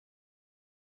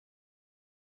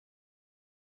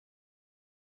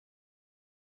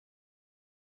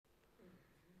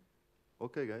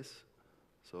Okay, guys.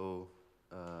 So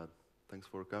thanks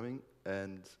for coming.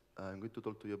 And I'm going to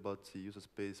talk to you about the user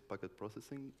space packet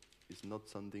processing. It's not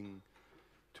something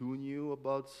too new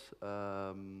about,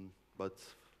 but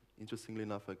interestingly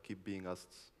enough, I keep being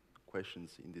asked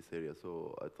questions in this area.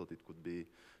 So I thought it could be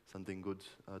something good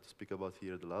to speak about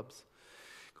here at the Labs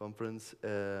Conference.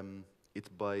 It's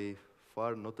by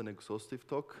far not an exhaustive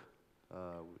talk.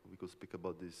 We could speak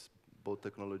about these both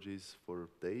technologies for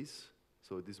days.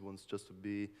 So this wants just to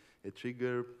be a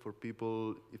trigger for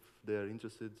people if they are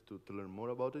interested to learn more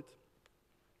about it.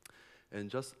 And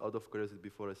just out of curiosity,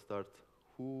 before I start,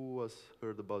 who has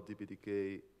heard about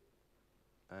DPDK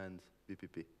and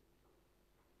VPP?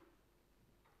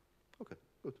 Okay,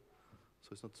 good. So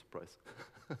it's not a surprise.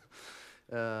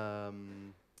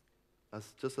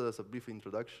 Just as a brief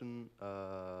introduction,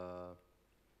 I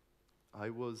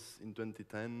was in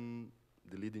 2010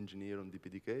 the lead engineer on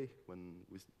DPDK when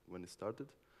it started.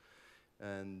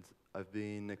 And I've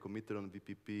been a committer on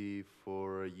VPP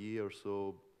for a year or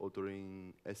so,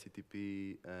 authoring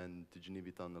SCTP and the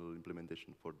Geneva tunnel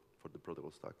implementation for the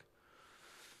protocol stack.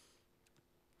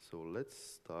 So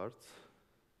let's start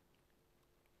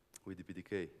with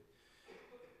DPDK.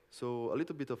 So a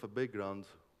little bit of a background,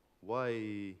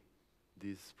 why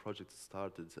this project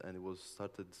started. And it was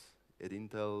started at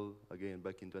Intel, again,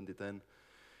 back in 2010.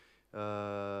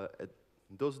 At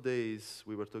those days,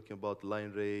 we were talking about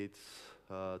line rates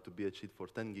to be achieved for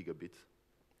 10 gigabit,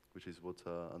 which is what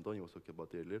Antonio was talking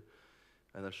about earlier.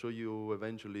 And I'll show you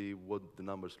eventually what the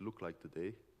numbers look like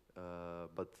today.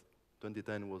 But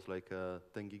 2010 was like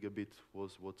 10 gigabit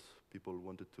was what people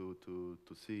wanted to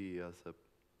see as a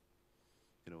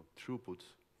throughput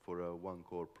for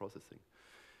one-core processing.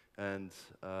 And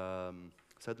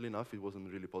sadly enough, it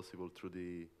wasn't really possible through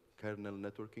the kernel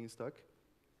networking stack.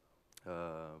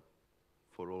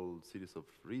 For all series of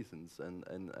reasons, and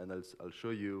I'll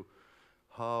show you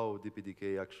how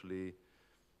DPDK actually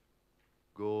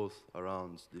goes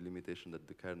around the limitation that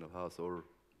the kernel has, or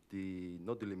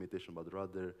not the limitation, but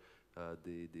rather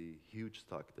the huge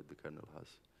stack that the kernel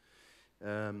has.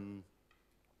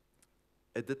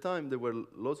 At the time, there were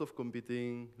lots of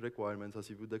competing requirements, as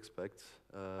you would expect.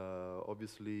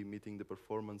 Obviously, meeting the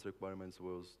performance requirements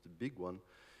was the big one.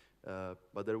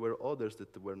 But there were others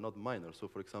that were not minor. So,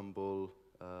 for example,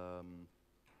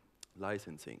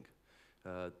 licensing.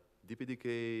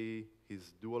 DPDK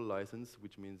is dual license,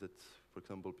 which means that, for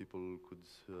example, people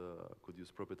could use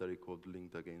proprietary code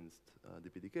linked against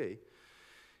DPDK.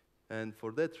 And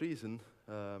for that reason,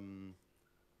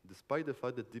 despite the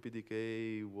fact that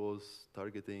DPDK was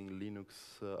targeting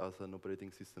Linux as an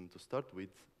operating system to start with,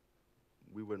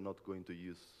 we were not going to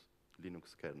use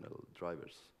Linux kernel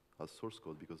drivers as source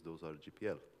code because those are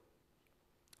GPL.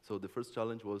 So the first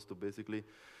challenge was to basically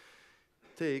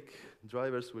take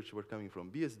drivers which were coming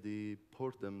from BSD,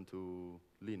 port them to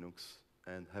Linux,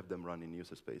 and have them run in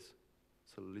user space.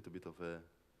 It's a little bit of a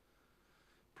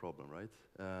problem, right?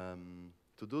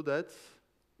 To do that,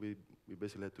 we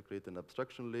basically had to create an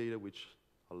abstraction layer which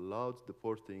allowed the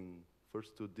porting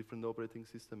first to different operating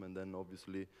system, and then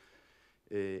obviously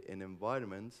an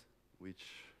environment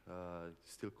which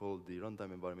still called the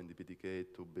runtime environment DPDK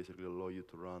to basically allow you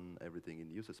to run everything in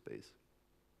user space.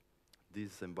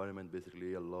 This environment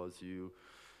basically allows you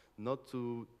not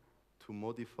to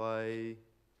modify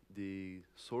the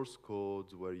source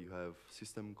codes where you have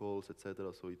system calls,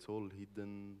 etc. So it's all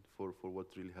hidden for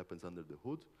what really happens under the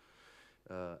hood.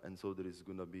 And so there is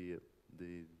going to be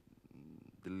the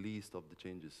least of the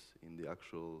changes in the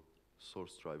actual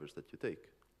source drivers that you take,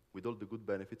 with all the good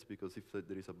benefits, because if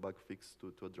there is a bug fix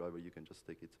to a driver, you can just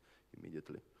take it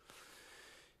immediately.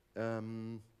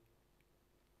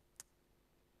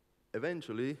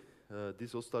 Eventually,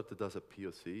 this all started as a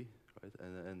POC, right?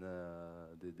 And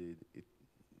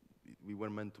we were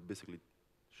meant to basically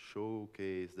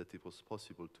showcase that it was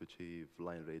possible to achieve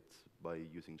line rate by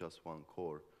using just one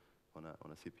core on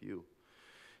a CPU.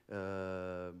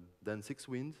 Then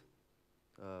 6Wind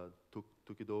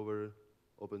took it over,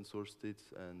 open sourced it,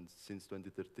 and since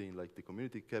 2013, like, the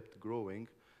community kept growing,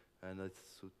 and I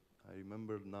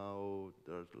remember now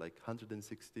there are like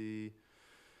 160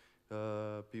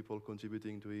 people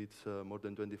contributing to it, more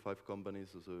than 25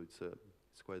 companies, so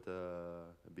it's quite a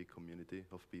big community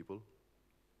of people.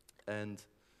 And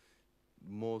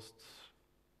most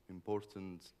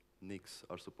important NICs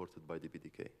are supported by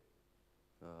DPDK.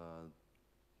 You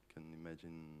can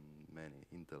imagine many: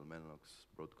 Intel, Mellanox,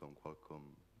 Broadcom,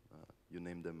 Qualcomm, you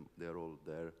name them, they're all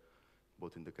there,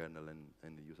 both in the kernel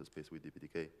and the user space with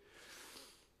DPDK.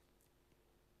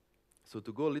 So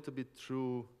to go a little bit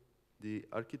through the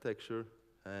architecture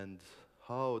and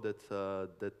how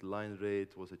that line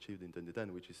rate was achieved in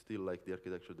 2010, which is still like the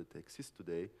architecture that exists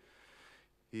today,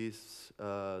 is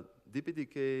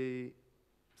DPDK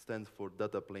stands for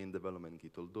Data Plane Development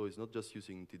Kit, although it's not just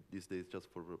using it these days just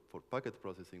for packet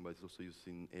processing, but it's also used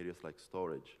in areas like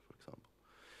storage, for example.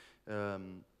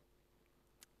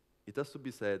 It has to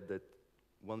be said that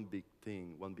one big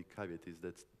caveat is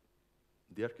that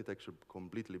the architecture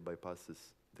completely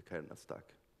bypasses the kernel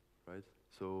stack, right?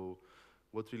 So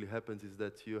what really happens is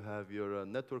that you have your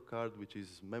network card, which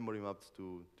is memory mapped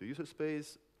to user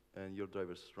space, and your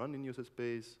drivers run in user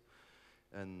space,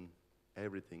 and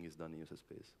everything is done in user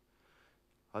space.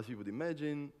 As you would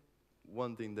imagine,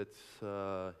 one thing that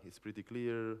is pretty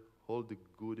clear, all the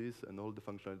goodies and all the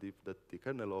functionality that the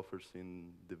kernel offers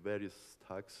in the various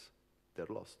stacks, they're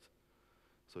lost.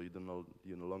 So you no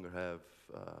longer have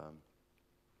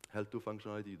L2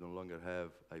 functionality, you no longer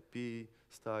have IP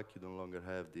stack, you no longer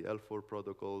have the L4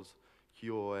 protocols,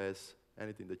 QoS,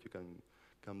 anything that you can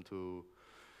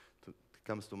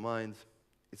comes to mind,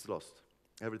 it's lost.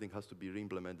 Everything has to be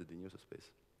re-implemented in user space.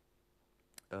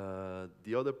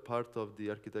 The other part of the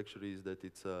architecture is that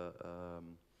it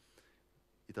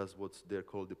has what's they're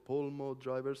called the poll mode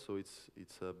drivers, so it's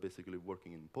basically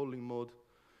working in polling mode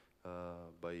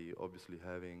by obviously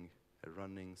having a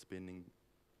running, spinning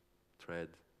thread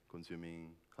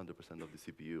consuming 100% of the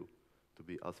CPU to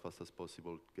be as fast as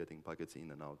possible getting packets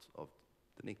in and out of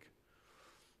the NIC.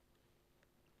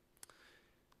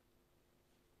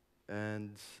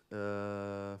 And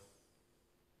I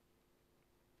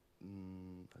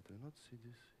do not see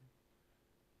this.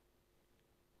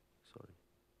 Sorry.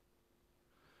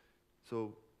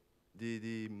 So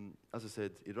as I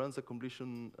said, it runs a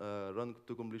completion, run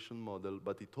to completion model,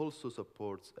 but it also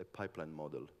supports a pipeline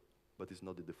model, but it's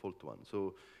not the default one.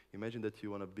 So imagine that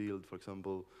you want to build, for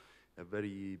example, a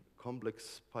very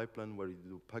complex pipeline where you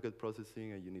do packet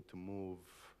processing and you need to move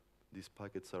these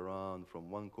packets around from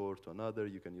one core to another.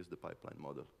 You can use the pipeline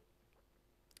model.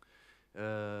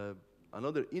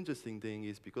 Another interesting thing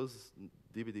is because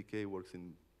DPDK works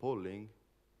in polling,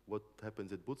 what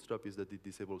happens at Bootstrap is that it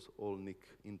disables all NIC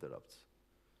interrupts,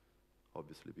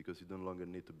 obviously, because you no longer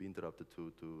need to be interrupted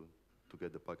to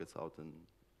get the packets out and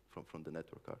from the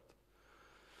network card.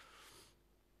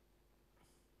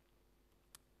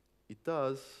 It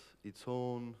has its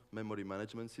own memory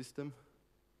management system.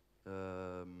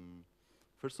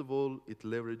 First of all, it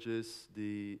leverages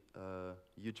the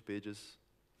huge pages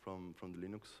from the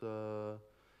Linux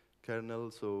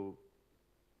kernel, so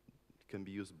it can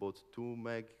be used both 2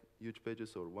 meg huge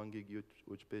pages or 1 gig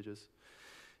huge pages.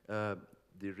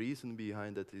 The reason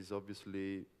behind that is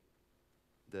obviously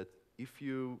that if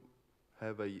you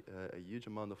have a huge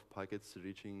amount of packets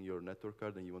reaching your network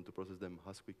card and you want to process them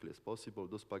as quickly as possible,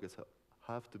 those packets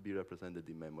have to be represented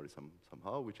in memory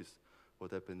somehow, which is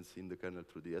what happens in the kernel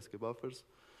through the SK buffers.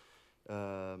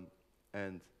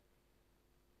 And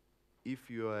if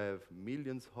you have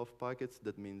millions of packets,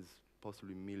 that means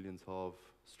possibly millions of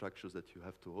structures that you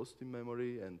have to host in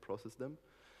memory and process them.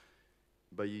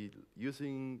 By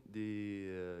using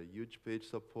the huge page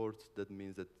support, that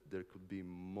means that there could be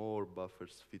more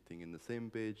buffers fitting in the same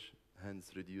page,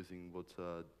 hence reducing what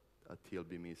a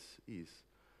TLB miss is.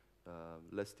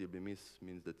 Less TLB miss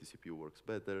means that the CPU works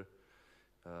better.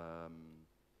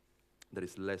 There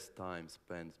is less time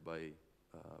spent by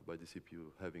the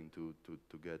CPU having to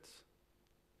get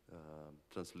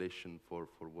translation for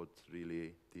what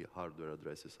really the hardware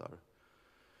addresses are.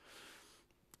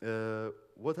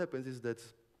 What happens is that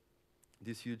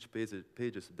these huge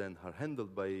pages then are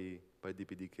handled by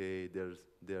DPDK.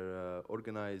 They're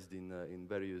organized in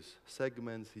various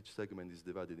segments. Each segment is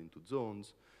divided into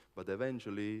zones, but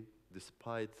eventually,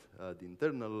 despite the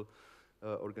internal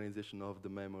organization of the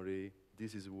memory,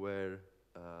 this is where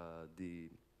the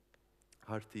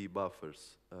RT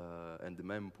buffers and the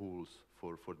mem pools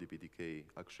for DPDK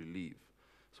actually live.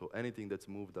 So anything that's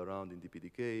moved around in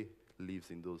DPDK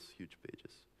lives in those huge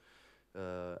pages.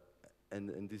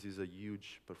 And this is a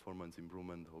huge performance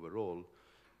improvement overall,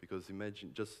 because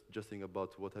imagine, just think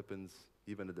about what happens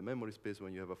even at the memory space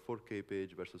when you have a 4K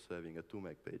page versus having a 2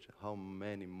 meg page. How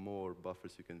many more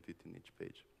buffers you can fit in each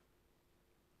page.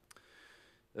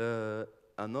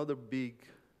 Another big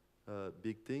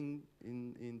thing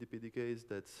in DPDK is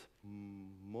that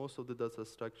most of the data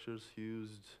structures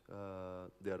used,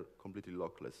 they are completely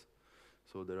lockless.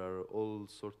 So there are all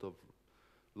sort of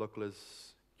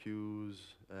lockless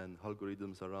queues and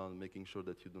algorithms around making sure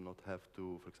that you do not have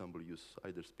to, for example, use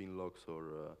either spin locks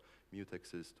or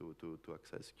mutexes to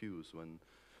access queues when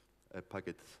a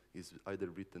packet is either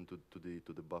written to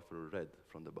the buffer or read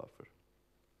from the buffer.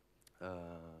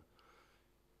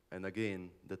 And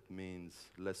again, that means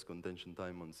less contention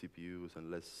time on CPUs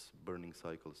and less burning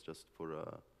cycles just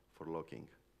for locking.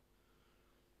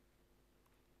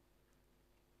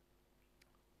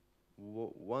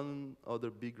 One other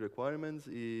big requirement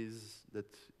is that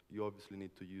you obviously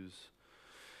need to use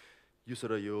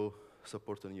user I/O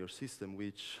support on your system,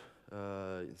 which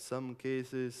in some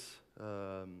cases,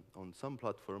 on some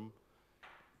platform,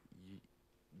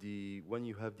 when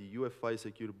you have the UEFI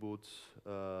secure boot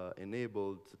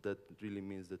enabled, that really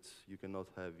means that you cannot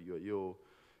have UIO.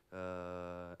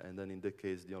 And then in that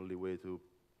case, the only way to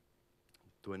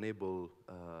enable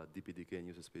DPDK and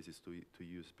user space is to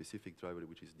use specific driver,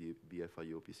 which is the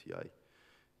BFIO PCI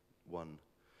 1.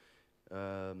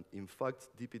 In fact,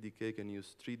 DPDK can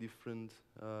use 3 different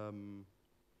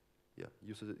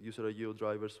user I/O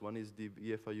drivers. One is the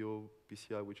BFIO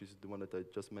PCI, which is the one that I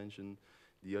just mentioned,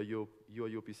 the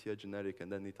UIO PCI generic,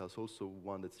 and then it has also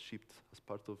one that's shipped as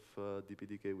part of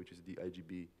DPDK, which is the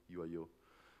IGB UIO.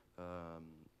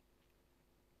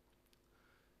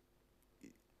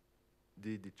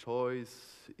 The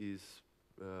choice is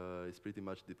pretty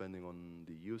much depending on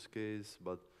the use case,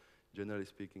 but generally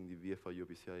speaking, the VFIO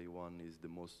PCI one is the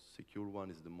most secure one,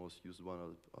 is the most used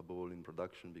one above all in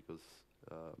production because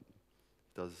it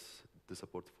does the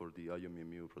support for the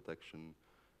IOMMU protection,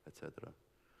 etc.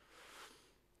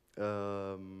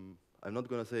 I'm not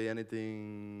going to say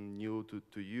anything new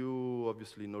to you.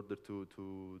 Obviously, in order to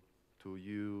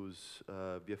use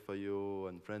VFIO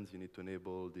and friends, you need to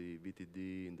enable the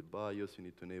VTD in the BIOS. You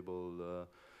need to enable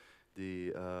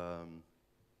the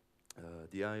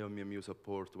IOMMU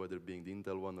support, whether being the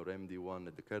Intel one or AMD one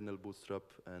at the kernel bootstrap,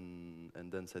 and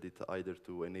then set it either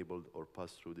to enabled or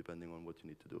pass through, depending on what you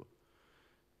need to do.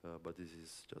 But this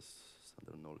is just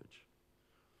standard knowledge.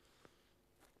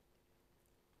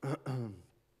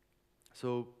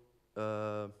 So,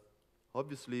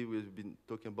 obviously, we've been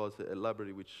talking about a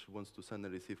library which wants to send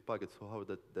and receive packets. So how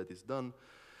that is done?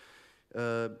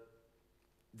 The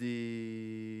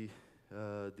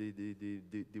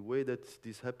way that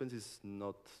this happens is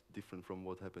not different from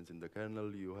what happens in the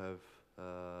kernel. You have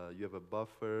a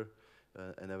buffer,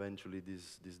 and eventually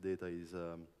this data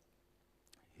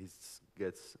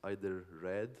gets either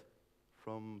read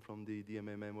from the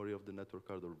DMA memory of the network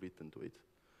card or written to it.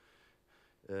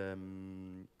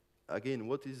 Again,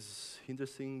 what is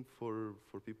interesting for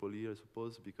people here, I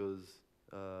suppose, because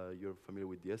you're familiar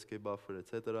with the SK buffer,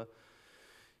 etc.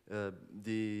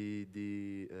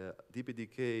 The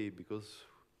DPDK, because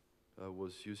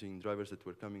was using drivers that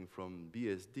were coming from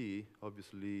BSD,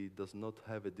 obviously does not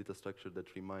have a data structure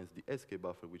that reminds the SK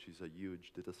buffer, which is a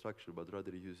huge data structure, but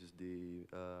rather it uses the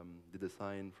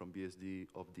design from BSD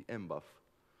of the MBUF.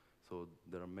 So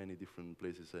there are many different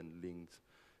places and linked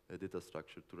data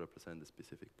structure to represent a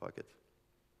specific packet.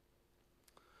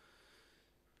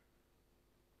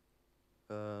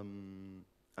 I'm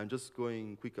just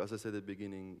going quick. As I said at the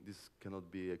beginning, this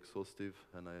cannot be exhaustive,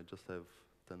 and I just have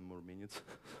 10 more minutes, so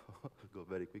I'll go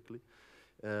very quickly.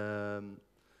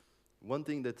 One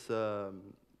thing that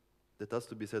has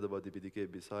to be said about DPDK,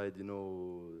 besides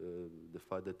the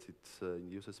fact that it's in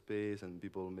user space, and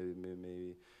people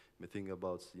may think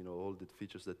about all the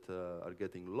features that are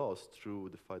getting lost through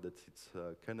the fact that it's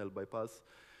kernel bypass.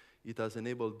 It has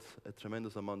enabled a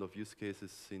tremendous amount of use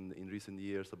cases in recent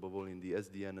years, above all in the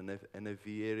SDN and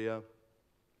NFV area,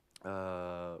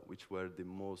 which were the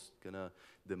most kind of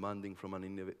demanding from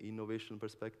an innovation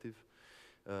perspective.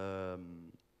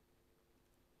 And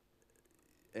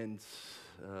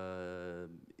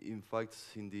in fact,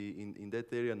 in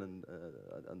that area, and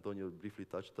Antonio briefly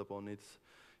touched upon it,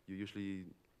 we usually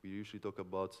talk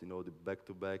about the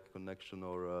back-to-back connection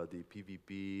or the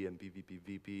PVP and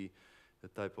PVP-VP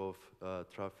type of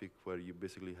traffic, where you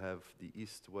basically have the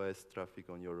east-west traffic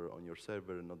on your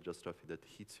server, and not just traffic that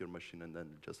hits your machine and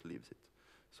then just leaves it.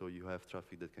 So you have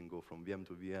traffic that can go from VM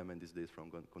to VM, and these days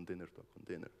from container to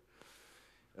container.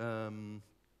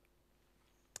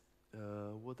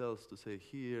 What else to say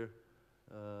here?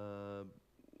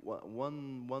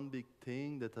 One big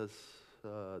thing that has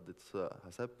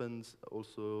happened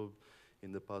also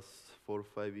in the past 4 or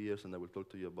 5 years, and I will talk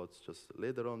to you about just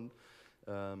later on.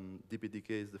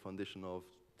 DPDK is the foundation of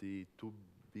the 2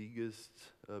 biggest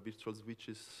virtual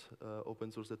switches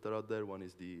open source that are out there. One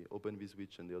is the OpenV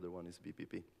switch, and the other one is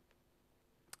VPP.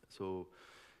 So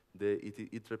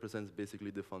it represents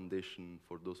basically the foundation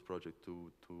for those projects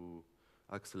to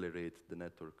accelerate the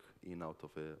network in out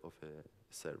of a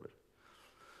server.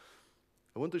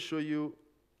 I want to show you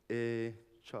a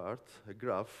chart, a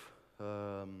graph,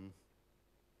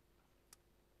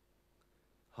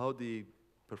 how the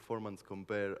performance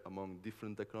compare among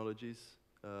different technologies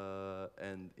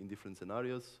and in different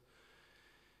scenarios.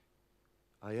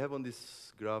 I have on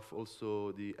this graph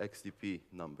also the XDP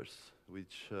numbers,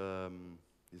 which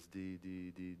is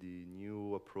the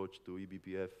new approach to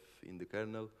eBPF in the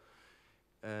kernel.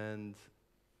 And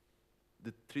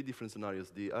the three different scenarios: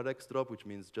 the RX drop, which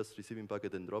means just receiving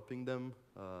packet and dropping them.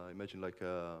 Imagine like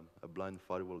a blind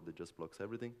firewall that just blocks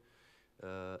everything.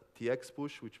 TX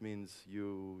push, which means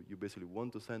you basically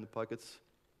want to send packets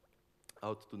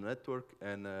out to the network,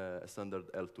 and a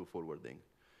standard L2 forwarding.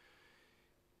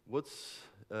 What's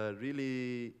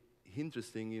really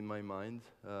interesting in my mind,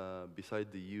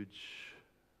 beside the huge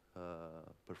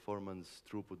performance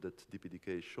throughput that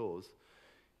DPDK shows,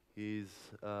 is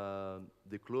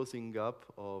the closing gap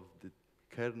of the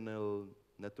kernel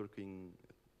networking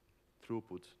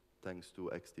throughput thanks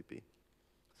to XDP.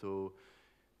 So,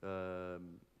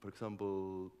 for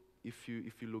example, if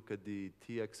you look at the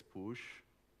TX push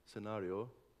scenario,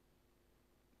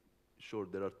 sure,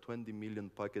 there are 20 million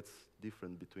packets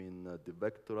different between the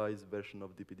vectorized version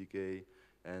of DPDK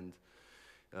and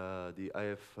the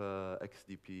IF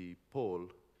XDP poll,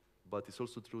 but it's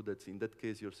also true that in that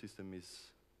case your system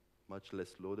is much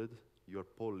less loaded. You're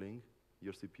polling,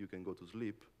 your CPU can go to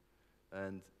sleep,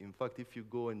 and in fact, if you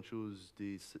go and choose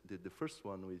the first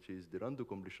one, which is the run to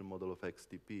completion model of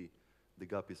XDP, the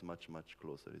gap is much, much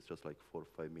closer. It's just like 4 or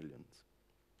 5 millions.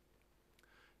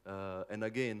 And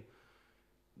again,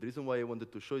 the reason why I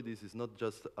wanted to show this is not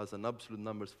just as an absolute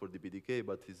numbers for the DPDK,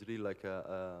 but it's really like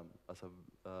as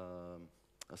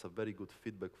a very good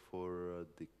feedback for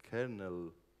the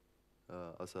kernel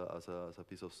as a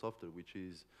piece of software, which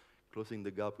is closing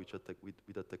the gap with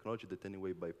a technology that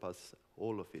anyway bypass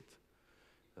all of it.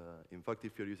 In fact,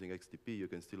 if you're using XDP, you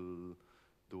can still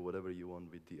do whatever you want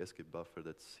with the escape buffer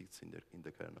that sits in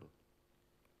the kernel.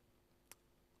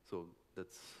 So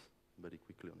that's very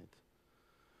quickly on it.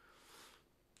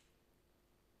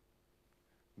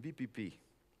 VPP.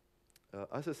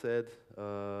 As I said,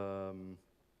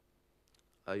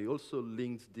 I also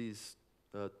linked this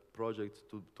project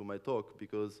to my talk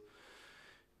because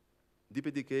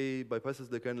DPDK bypasses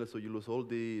the kernel, so you lose all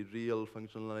the real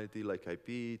functionality like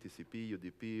IP, TCP,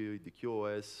 UDP, the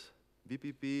QoS.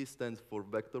 VPP stands for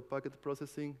vector packet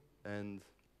processing and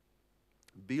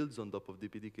builds on top of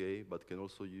DPDK, but can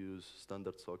also use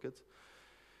standard sockets.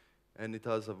 And it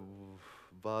has a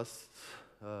vast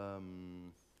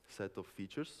set of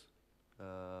features.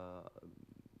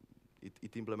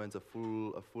 It implements a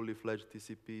fully fledged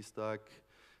TCP stack.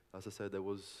 As I said, there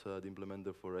was the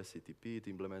implementer for SCTP. It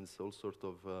implements all sorts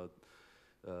of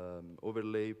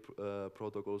overlay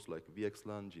protocols like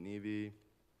VXLAN, Genevi.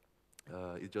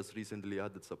 It just recently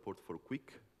added support for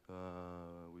QUIC,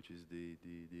 which is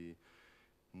the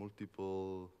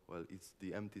multiple, well, it's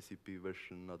the MTCP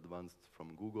version advanced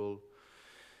from Google.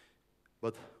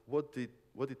 But what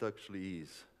it actually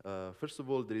is, first of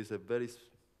all, there is a very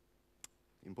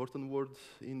important word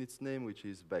in its name, which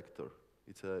is vector.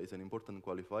 It's an important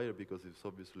qualifier because it's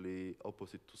obviously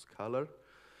opposite to scalar.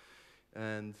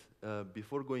 And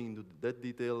before going into that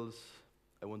details,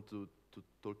 I want to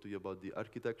talk to you about the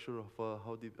architecture of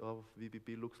how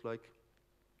VPP looks like.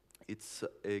 It's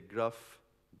a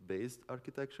graph-based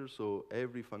architecture, so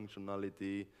every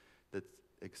functionality that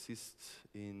exists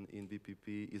in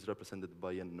VPP is represented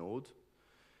by a node.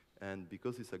 And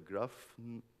because it's a graph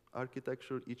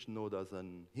architecture, each node has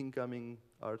an incoming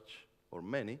arch or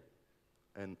many,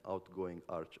 and outgoing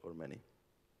arch or many.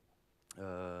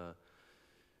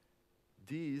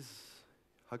 This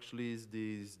actually is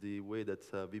the way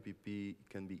that VPP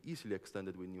can be easily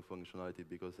extended with new functionality,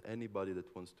 because anybody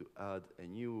that wants to add a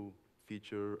new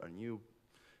feature, a new,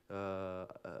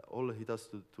 all he has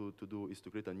to do is to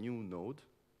create a new node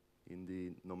in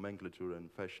the nomenclature and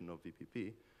fashion of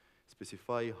VPP,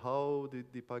 specify how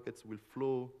the packets will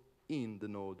flow in the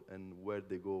node and where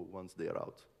they go once they are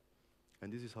out.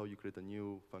 And this is how you create a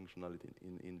new functionality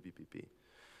in VPP,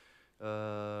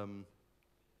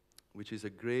 which is a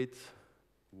great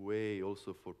way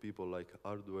also for people like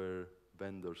hardware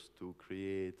vendors to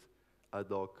create ad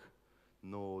hoc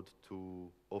node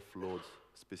to offload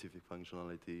specific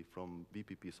functionality from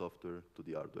VPP software to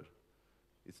the hardware.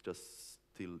 It's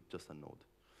still just a node.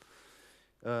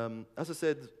 As I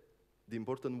said, the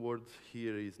important word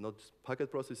here is not packet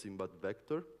processing, but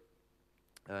vector.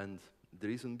 And the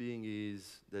reason being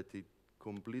is that it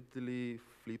completely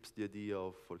flips the idea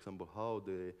of, for example, how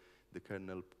the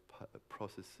kernel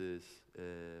processes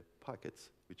packets,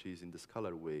 which is in the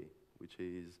scalar way, which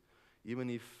is even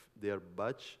if they are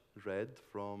batch read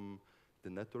from the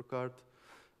network card,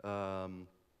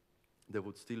 they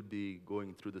would still be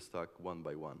going through the stack one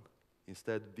by one.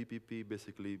 Instead, VPP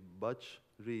basically batch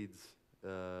reads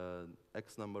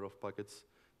X number of packets,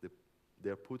 they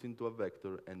are put into a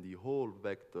vector, and the whole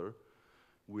vector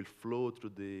will flow through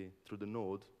the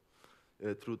node,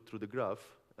 through the graph,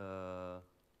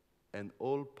 and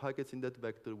all packets in that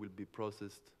vector will be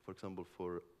processed, for example,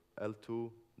 for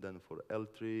L2, then for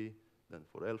L3, then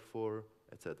for L4,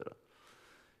 etc.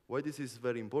 Why this is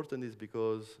very important is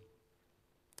because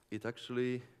it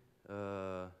actually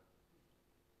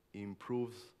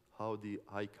improves how the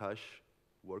high cache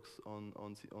works on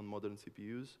modern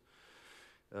CPUs,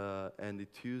 and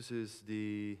it uses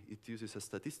a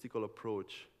statistical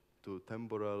approach to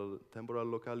temporal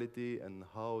locality and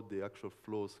how the actual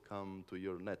flows come to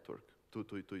your network, to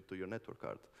your network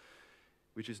card,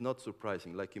 which is not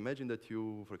surprising. Like, imagine that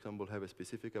you, for example, have a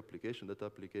specific application. That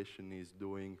application is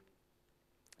doing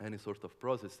any sort of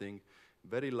processing.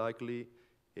 Very likely,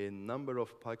 a number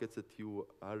of packets that you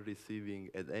are receiving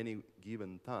at any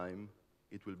given time,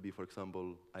 it will be, for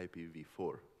example,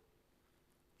 IPv4.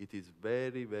 It is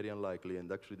very, very unlikely,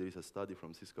 and actually there is a study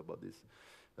from CISCO about this.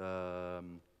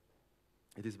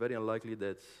 It is very unlikely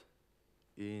that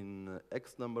in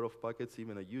X number of packets,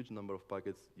 even a huge number of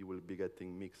packets, you will be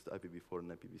getting mixed IPv4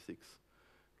 and IPv6,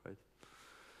 right?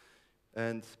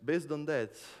 And based on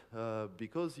that,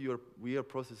 because we are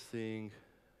processing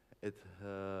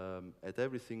at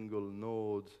every single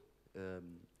node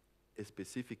a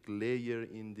specific layer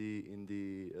in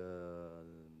the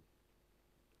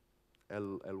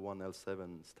L1,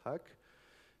 L7 stack,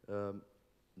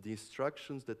 the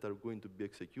instructions that are going to be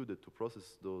executed to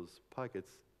process those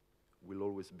packets will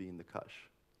always be in the cache.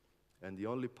 And the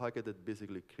only packet that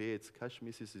basically creates cache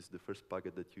misses is the first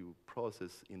packet that you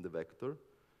process in the vector,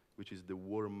 which is the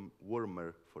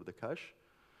warmer for the cache.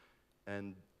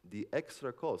 And the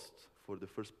extra cost for the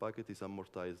first packet is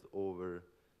amortized over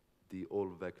the whole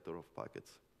vector of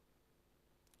packets.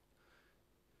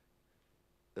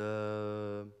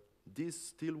 This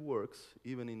still works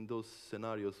even in those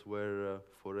scenarios where,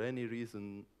 for any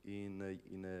reason, in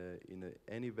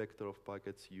any vector of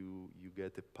packets, you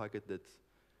get a packet that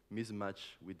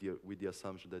mismatch with the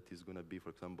assumption that is going to be, for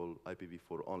example,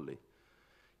 IPv4 only.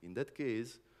 In that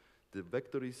case, the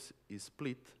vector is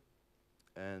split,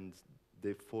 and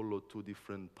they follow two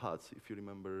different paths. If you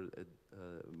remember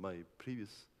my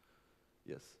previous,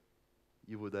 yes,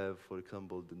 you would have, for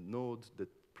example, the node that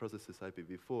processes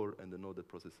IPv4 and the node that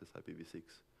processes IPv6.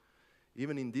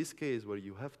 Even in this case, where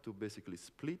you have to basically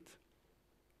split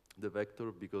the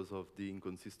vector because of the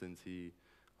inconsistency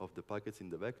of the packets in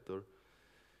the vector,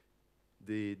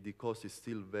 the cost is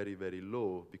still very, very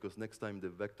low, because next time the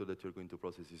vector that you're going to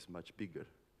process is much bigger.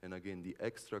 And again, the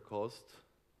extra cost,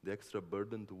 the extra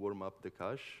burden to warm up the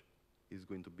cache is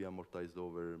going to be amortized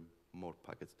over more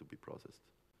packets to be processed.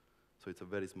 So it's a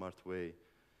very smart way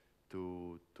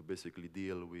to basically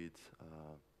deal with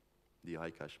the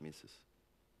high cache misses.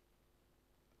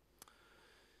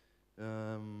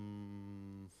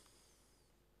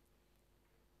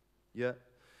 Yeah,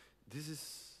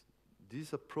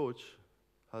 this approach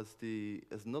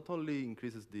has not only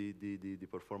increases the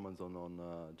performance on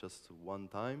just one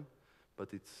time,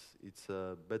 but it's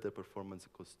a better performance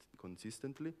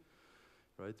consistently,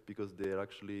 right? Because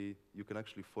you can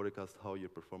actually forecast how your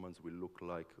performance will look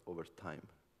like over time.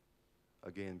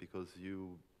 Again, because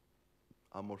you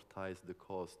amortize the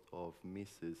cost of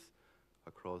misses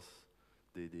across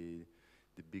the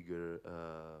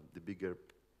bigger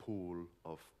pool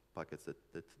of packets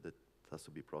that has to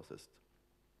be processed.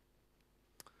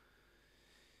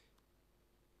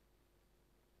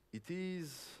 It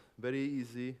is very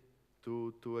easy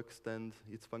to extend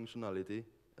its functionality.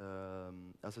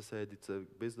 As I said, it's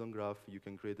based on graph. You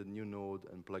can create a new node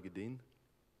and plug it in.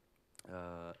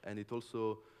 And it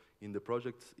also, in the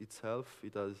project itself,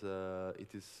 it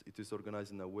is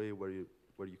organized in a way where you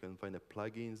can find a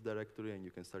plugins directory, and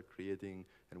you can start creating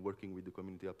and working with the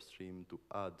community upstream to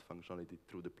add functionality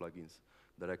through the plugins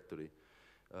directory.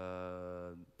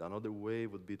 Another way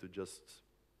would be to just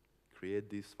create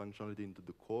this functionality into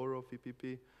the core of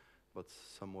VPP, but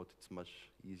somewhat it's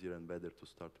much easier and better to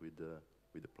start with the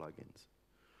plugins.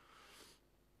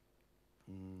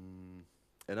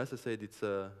 And as I said, it's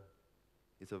a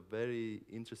very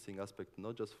interesting aspect,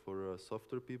 not just for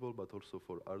software people, but also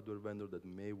for hardware vendors that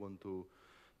may want to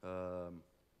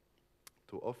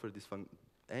offer this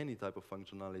any type of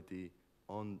functionality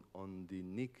on the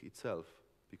NIC itself,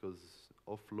 because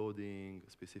offloading a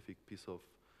specific piece of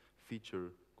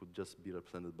feature could just be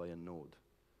represented by a node,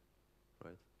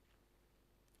 right?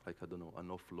 Like, I don't know, an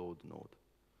offload node.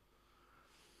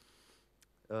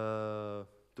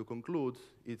 To conclude,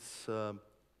 it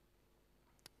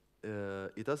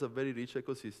has a very rich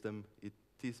ecosystem. It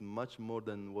it is much more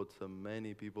than what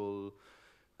many people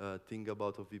think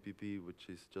about of VPP, which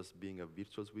is just being a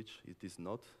virtual switch. It is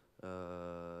not.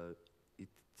 It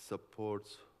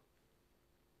supports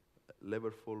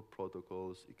level 4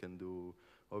 protocols. It can do,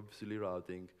 obviously,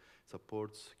 routing.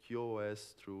 Supports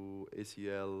QoS through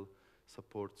ACL,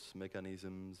 supports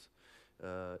mechanisms.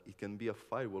 It can be a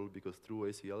firewall, because through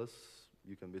ACLs,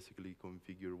 you can basically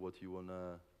configure what you want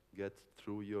to get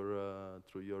through your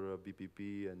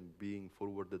VPP and being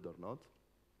forwarded or not.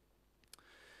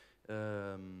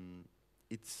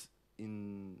 It's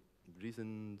in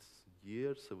recent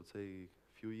years, I would say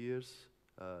few years,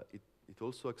 it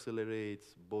also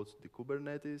accelerates both the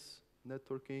Kubernetes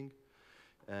networking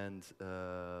and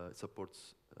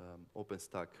supports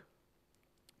OpenStack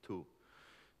too,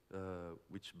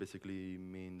 which basically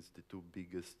means the two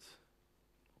biggest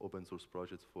open source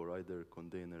projects for either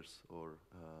containers or,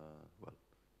 well,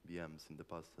 VMs in the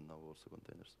past and now also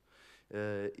containers.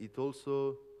 It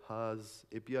also has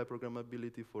API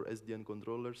programmability for SDN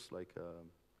controllers like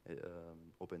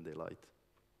Open Daylight,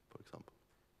 for example.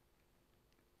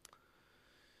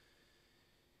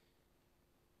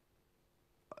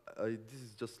 This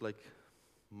is just like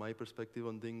my perspective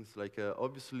on things. Like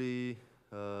obviously,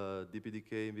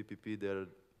 DPDK and VPP, they're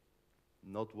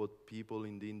not what people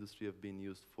in the industry have been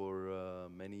used for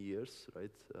many years,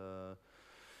 right?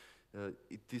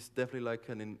 It is definitely like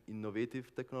an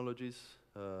innovative technologies.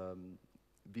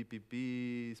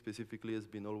 VPP specifically has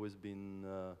always been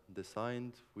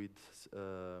designed with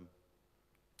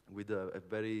a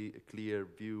very clear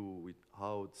view with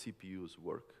how CPUs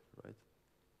work, right?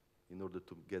 In order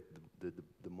to get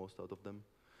the most out of them.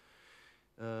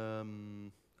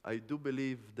 I do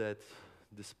believe that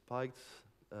despite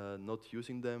not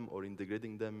using them or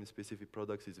integrating them in specific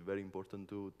products, is very important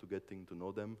to getting to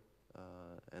know them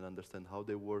and understand how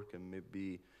they work, and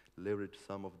maybe leverage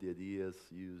some of the ideas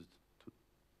used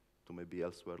to maybe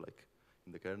elsewhere, like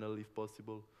in the kernel if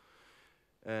possible.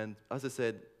 And as I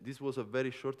said, this was a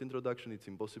very short introduction. It's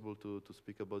impossible to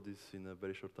speak about this in a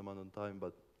very short amount of time,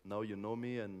 but now you know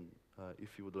me, and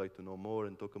if you would like to know more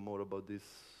and talk more about this,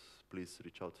 please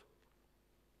reach out.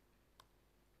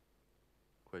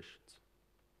 Questions?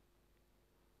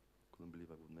 Couldn't believe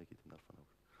I would make it in half an hour.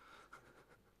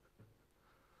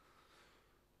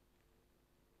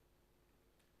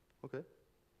 Okay.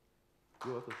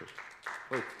 Go after question.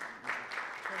 Wait.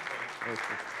 Wait.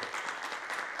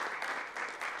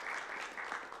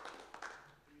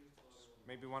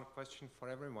 Maybe one question for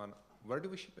everyone. Where do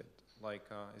we ship it? Like,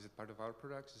 is it part of our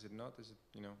products? Is it not? Is it,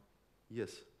 you know?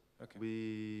 Yes. Okay.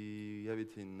 We have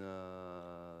it in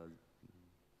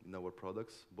our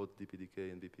products, both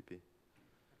DPDK and VPP.